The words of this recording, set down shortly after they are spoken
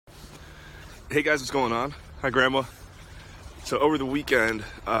Hey guys, what's going on? Hi Grandma. So over the weekend,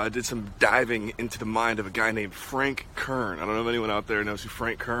 I did some diving into the mind of a guy named Frank Kern. I don't know if anyone out there knows who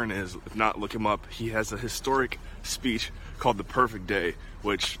Frank Kern is. If not, look him up. He has a historic speech called The Perfect Day,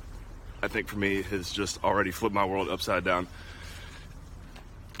 which I think for me has just already flipped my world upside down.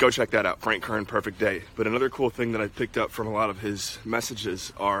 Go check that out, Frank Kern, Perfect Day. But another cool thing that I picked up from a lot of his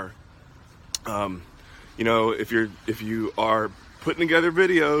messages are, if you are putting together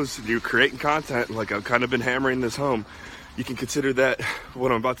videos and you're creating content, like I've kind of been hammering this home, you can consider that,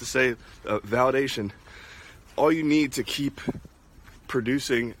 what I'm about to say, validation. All you need to keep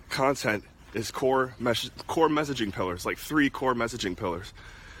producing content is core messaging pillars, like 3 core messaging pillars.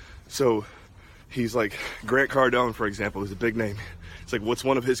 So he's like, Grant Cardone, for example, is a big name. It's like, what's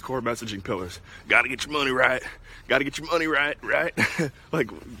one of his core messaging pillars? Gotta get your money right. Gotta get your money right, right? Like,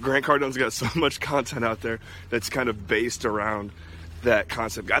 Grant Cardone's got so much content out there that's kind of based around that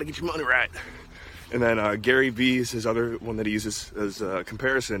concept. Gotta get your money right. And then Gary V's his other one that he uses as a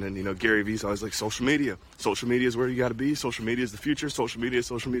comparison. And, Gary V's always like, social media. Social media is where you gotta be. Social media is the future. Social media,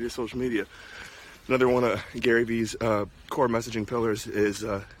 social media, social media. Another one of Gary V's core messaging pillars is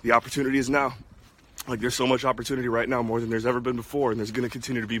the opportunity is now. Like, there's so much opportunity right now, more than there's ever been before, and there's going to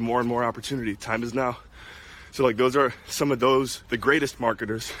continue to be more and more opportunity. Time is now. So, like, those are some of those, the greatest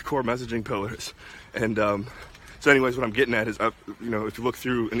marketers' core messaging pillars. And so anyways, what I'm getting at is, if you look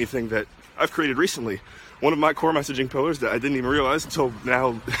through anything that I've created recently, one of my core messaging pillars that I didn't even realize until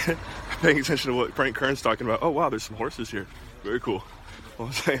now, paying attention to what Frank Kern's talking about. Oh, wow, there's some horses here. Very cool. Well,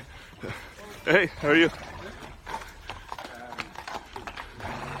 I'm saying, hey, how are you?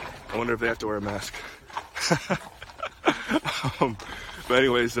 I wonder if they have to wear a mask. But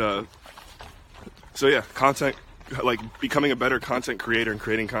anyways, so yeah, content, like becoming a better content creator and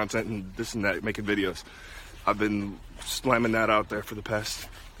creating content and this and that, making videos. I've been slamming that out there for the past,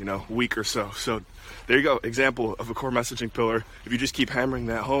 week or so. So there you go, example of a core messaging pillar. If you just keep hammering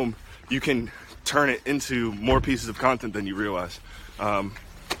that home, you can turn it into more pieces of content than you realize.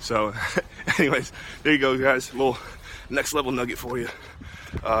 So anyways, there you go, guys. A little next level nugget for you.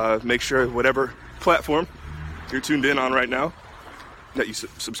 Make sure whatever platform you're tuned in on right now, that you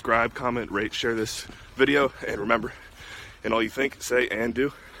subscribe, comment, rate, share this video, and remember, in all you think, say, and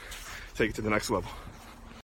do, take it to the next level.